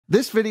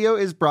This video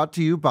is brought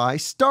to you by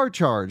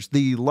StarCharge,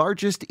 the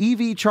largest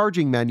EV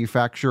charging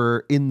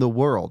manufacturer in the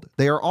world.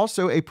 They are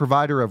also a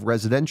provider of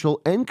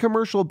residential and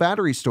commercial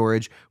battery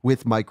storage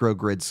with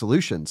microgrid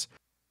solutions.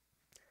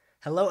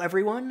 Hello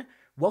everyone,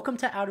 welcome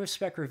to Out of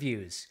Spec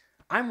Reviews.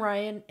 I'm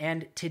Ryan,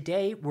 and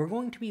today we're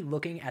going to be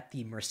looking at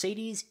the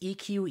Mercedes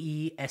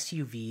EQE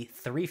SUV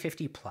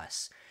 350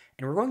 Plus,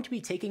 and we're going to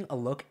be taking a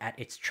look at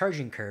its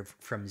charging curve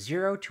from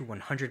 0 to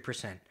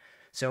 100%.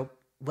 So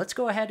let's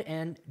go ahead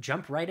and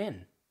jump right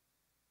in.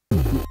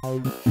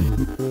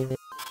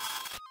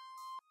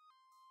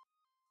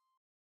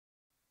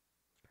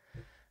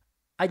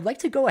 I'd like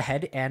to go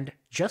ahead and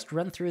just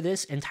run through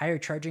this entire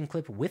charging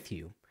clip with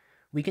you.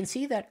 We can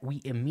see that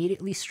we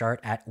immediately start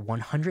at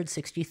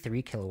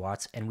 163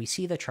 kilowatts and we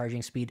see the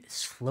charging speed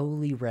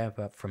slowly ramp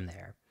up from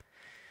there.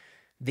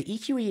 The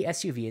EQE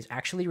SUV is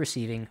actually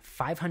receiving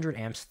 500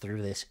 amps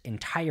through this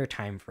entire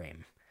time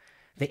frame.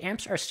 The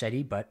amps are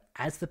steady, but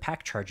as the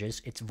pack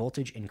charges, its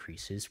voltage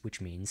increases, which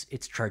means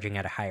it's charging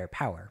at a higher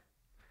power.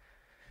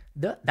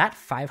 That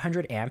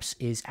 500 amps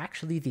is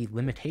actually the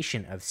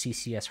limitation of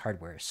CCS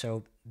hardware,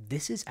 so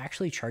this is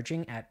actually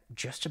charging at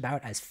just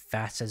about as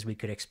fast as we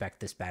could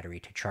expect this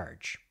battery to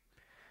charge.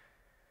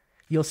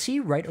 You'll see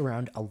right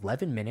around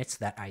 11 minutes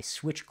that I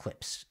switch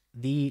clips.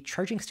 The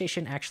charging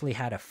station actually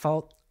had a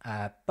fault,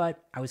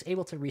 but I was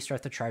able to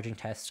restart the charging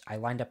tests. I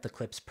lined up the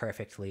clips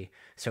perfectly,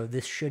 so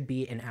this should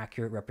be an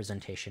accurate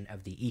representation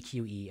of the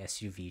EQE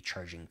SUV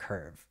charging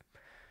curve.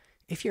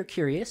 If you're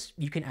curious,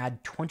 you can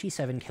add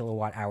 27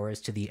 kilowatt hours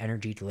to the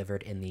energy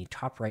delivered in the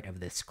top right of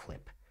this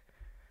clip.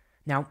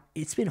 Now,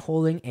 it's been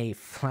holding a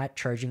flat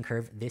charging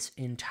curve this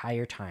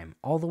entire time,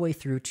 all the way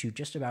through to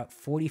just about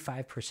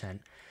 45%,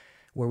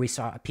 where we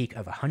saw a peak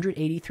of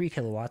 183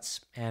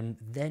 kilowatts, and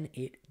then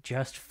it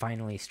just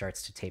finally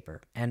starts to taper.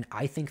 And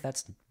I think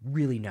that's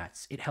really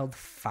nuts. It held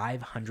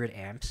 500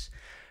 amps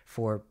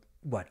for,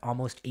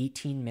 almost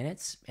 18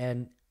 minutes,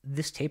 and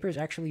this taper is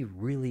actually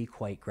really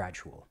quite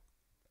gradual.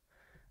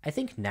 I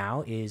think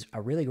now is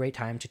a really great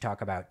time to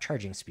talk about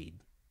charging speed.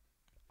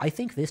 I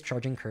think this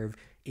charging curve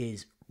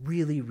is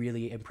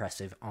really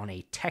impressive on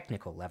a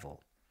technical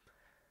level.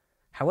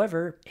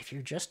 However, if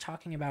you're just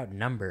talking about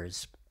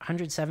numbers,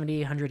 170,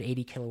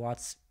 180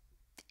 kilowatts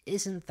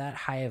isn't that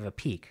high of a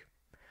peak.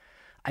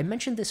 I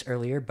mentioned this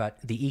earlier,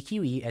 but the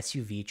EQE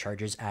SUV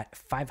charges at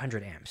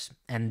 500 amps,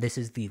 and this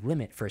is the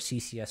limit for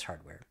CCS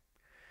hardware.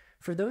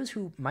 For those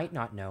who might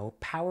not know,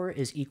 power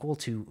is equal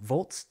to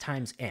volts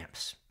times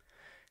amps.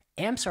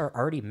 Amps are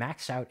already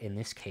maxed out in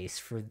this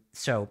case,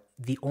 so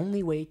the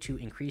only way to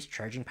increase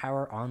charging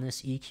power on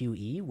this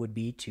EQE would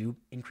be to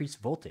increase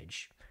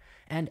voltage.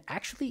 And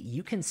actually,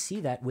 you can see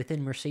that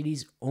within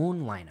Mercedes'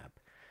 own lineup.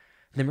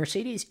 The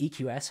Mercedes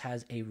EQS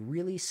has a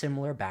really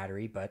similar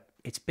battery, but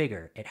it's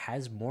bigger. It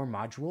has more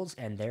modules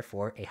and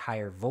therefore a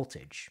higher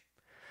voltage.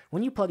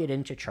 When you plug it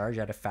in to charge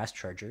at a fast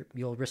charger,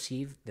 you'll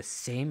receive the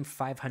same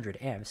 500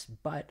 amps,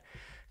 but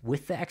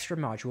with the extra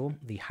module,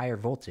 the higher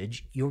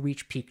voltage, you'll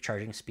reach peak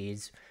charging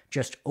speeds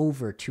just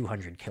over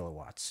 200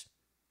 kilowatts.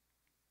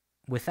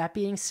 With that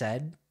being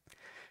said,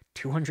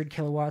 200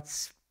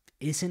 kilowatts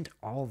isn't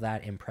all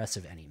that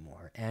impressive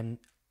anymore, and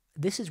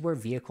this is where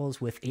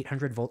vehicles with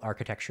 800-volt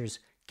architectures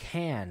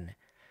can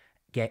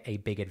get a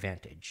big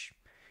advantage.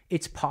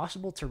 It's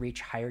possible to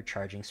reach higher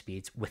charging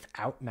speeds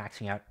without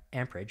maxing out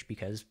amperage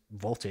because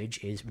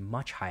voltage is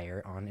much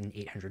higher on an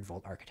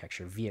 800-volt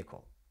architecture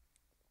vehicle.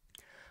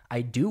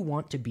 I do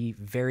want to be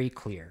very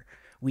clear.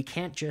 We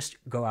can't just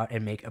go out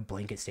and make a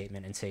blanket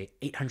statement and say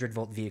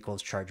 800-volt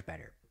vehicles charge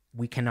better.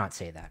 We cannot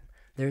say that.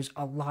 There's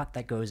a lot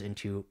that goes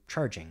into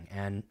charging,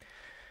 and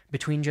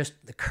between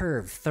just the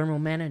curve, thermal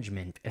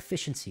management,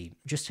 efficiency,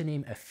 just to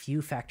name a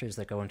few factors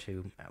that go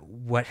into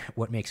what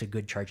makes a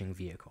good charging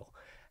vehicle.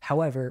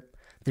 However,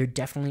 there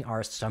definitely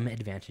are some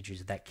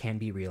advantages that can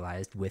be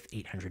realized with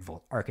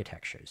 800-volt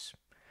architectures.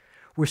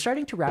 We're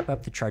starting to wrap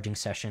up the charging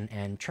session,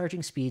 and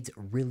charging speeds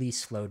really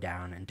slow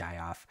down and die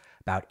off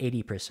about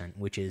 80%,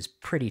 which is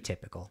pretty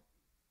typical.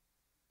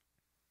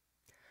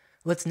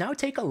 Let's now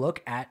take a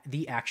look at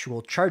the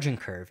actual charging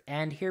curve,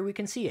 and here we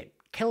can see it,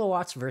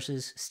 kilowatts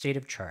versus state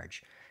of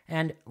charge.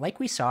 And like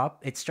we saw,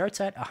 it starts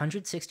at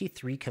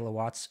 163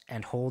 kilowatts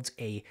and holds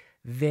a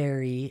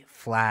very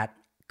flat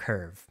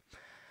curve.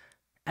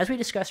 As we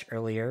discussed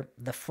earlier,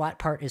 the flat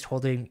part is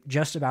holding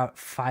just about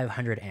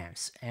 500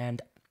 amps,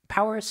 and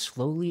power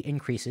slowly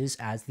increases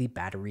as the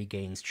battery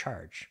gains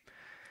charge.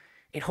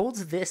 It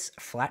holds this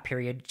flat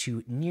period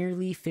to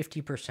nearly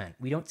 50%.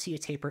 We don't see a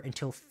taper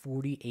until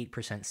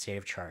 48% state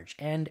of charge,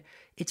 and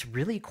it's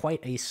really quite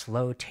a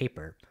slow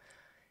taper.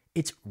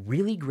 It's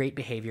really great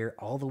behavior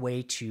all the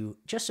way to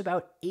just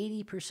about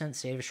 80%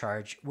 state of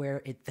charge,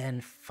 where it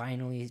then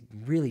finally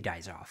really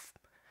dies off.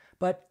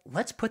 But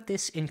let's put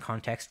this in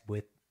context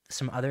with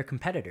some other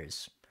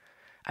competitors.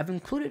 I've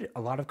included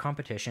a lot of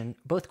competition,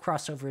 both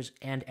crossovers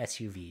and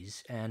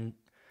SUVs, and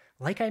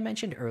like I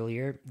mentioned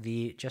earlier,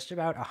 the just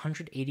about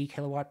 180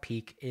 kilowatt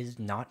peak is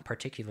not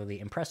particularly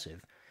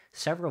impressive.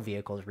 Several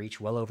vehicles reach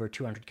well over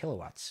 200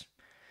 kilowatts.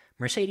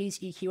 Mercedes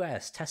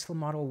EQS, Tesla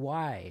Model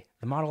Y,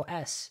 the Model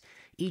S,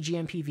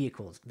 eGMP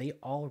vehicles, they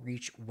all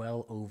reach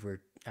well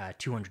over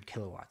 200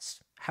 kilowatts.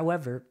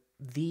 However,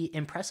 the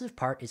impressive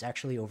part is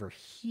actually over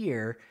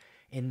here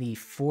in the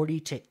 40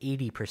 to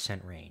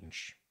 80%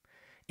 range.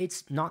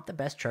 It's not the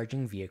best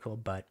charging vehicle,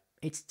 but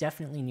it's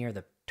definitely near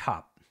the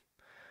top.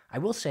 I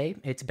will say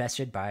it's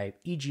bested by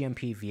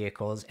eGMP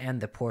vehicles and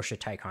the Porsche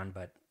Taycan,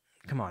 but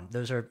come on,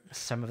 those are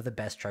some of the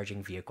best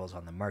charging vehicles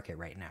on the market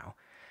right now.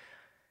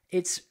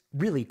 It's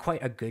really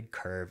quite a good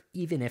curve,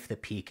 even if the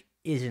peak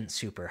isn't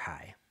super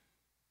high.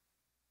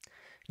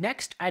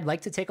 Next, I'd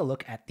like to take a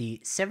look at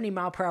the 70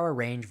 mile per hour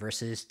range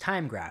versus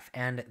time graph,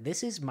 and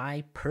this is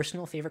my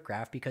personal favorite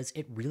graph because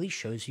it really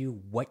shows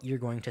you what you're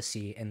going to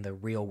see in the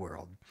real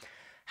world.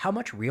 How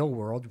much real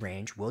world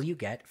range will you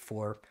get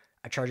for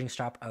a charging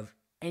stop of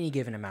any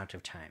given amount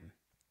of time?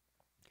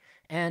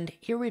 And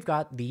here we've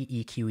got the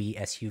EQE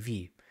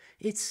SUV.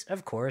 It's,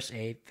 of course,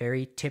 a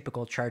very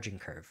typical charging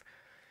curve.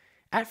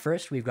 At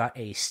first, we've got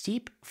a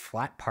steep,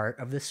 flat part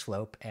of the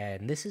slope,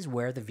 and this is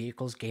where the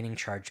vehicle's gaining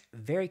charge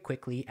very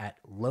quickly at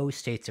low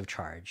states of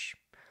charge.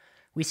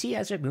 We see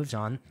as it moves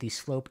on, the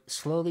slope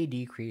slowly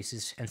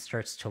decreases and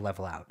starts to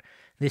level out.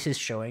 This is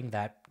showing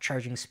that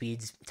charging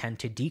speeds tend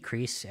to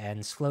decrease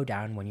and slow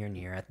down when you're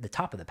near at the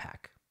top of the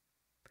pack.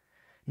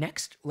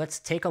 Next, let's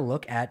take a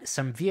look at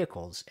some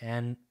vehicles,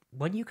 and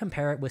when you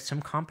compare it with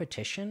some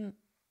competition,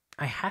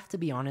 I have to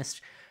be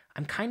honest,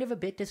 I'm kind of a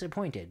bit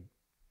disappointed.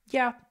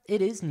 Yeah,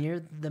 it is near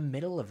the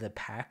middle of the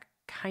pack,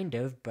 kind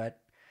of, but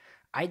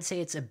I'd say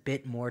it's a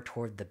bit more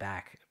toward the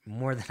back,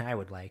 more than I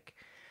would like.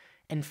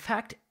 In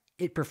fact,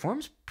 it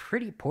performs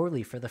pretty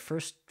poorly for the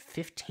first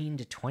 15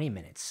 to 20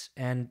 minutes,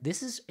 and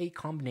this is a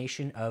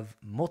combination of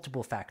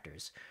multiple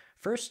factors.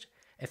 First,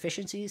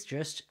 efficiency is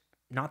just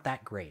not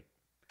that great.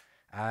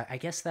 I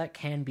guess that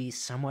can be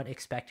somewhat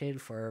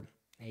expected for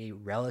a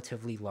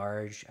relatively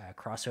large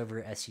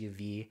crossover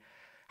SUV.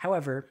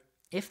 However,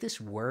 if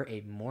this were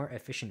a more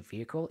efficient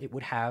vehicle, it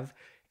would have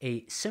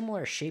a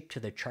similar shape to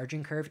the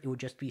charging curve. It would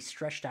just be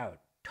stretched out,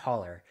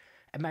 taller.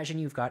 Imagine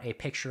you've got a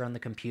picture on the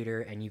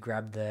computer and you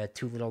grab the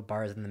two little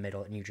bars in the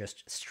middle and you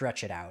just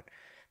stretch it out.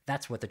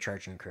 That's what the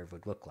charging curve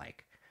would look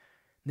like.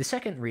 The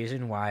second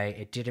reason why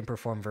it didn't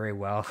perform very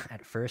well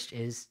at first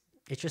is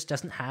it just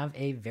doesn't have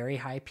a very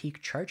high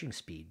peak charging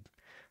speed.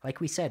 Like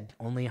we said,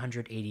 only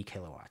 180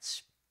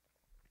 kilowatts.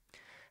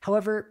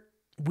 However,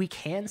 we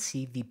can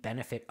see the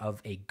benefit of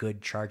a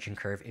good charging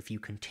curve if you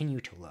continue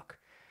to look.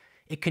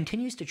 It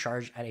continues to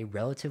charge at a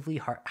relatively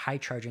high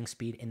charging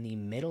speed in the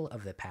middle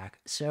of the pack,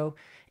 so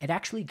it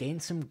actually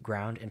gains some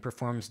ground and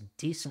performs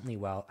decently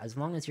well as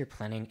long as you're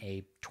planning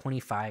a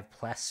 25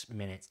 plus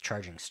minute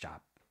charging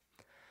stop.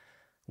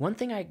 One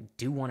thing I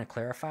do want to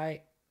clarify,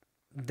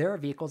 there are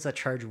vehicles that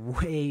charge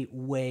way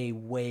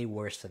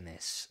worse than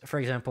this. For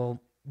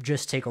example,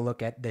 just take a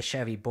look at the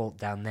Chevy Bolt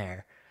down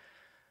there.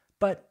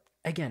 But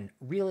again,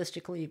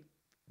 realistically,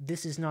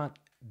 this is not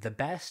the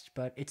best,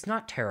 but it's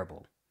not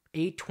terrible.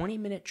 A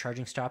 20-minute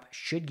charging stop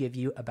should give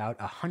you about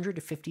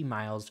 150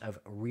 miles of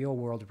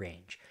real-world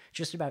range,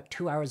 just about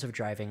 2 hours of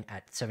driving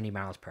at 70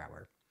 miles per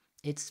hour.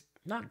 It's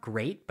not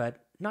great,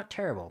 but not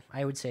terrible.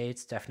 I would say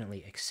it's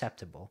definitely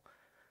acceptable.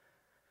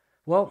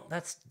 Well,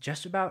 that's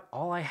just about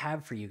all I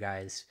have for you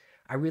guys.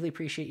 I really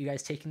appreciate you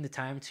guys taking the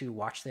time to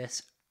watch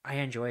this. I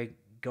enjoy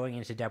going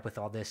into depth with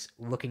all this,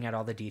 looking at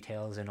all the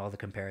details and all the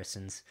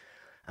comparisons.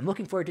 I'm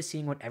looking forward to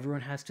seeing what everyone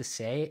has to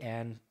say,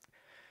 and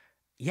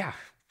yeah,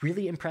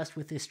 really impressed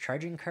with this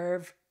charging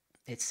curve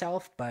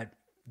itself, but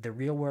the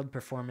real world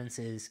performance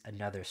is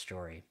another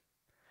story.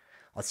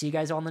 I'll see you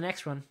guys all in the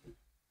next one.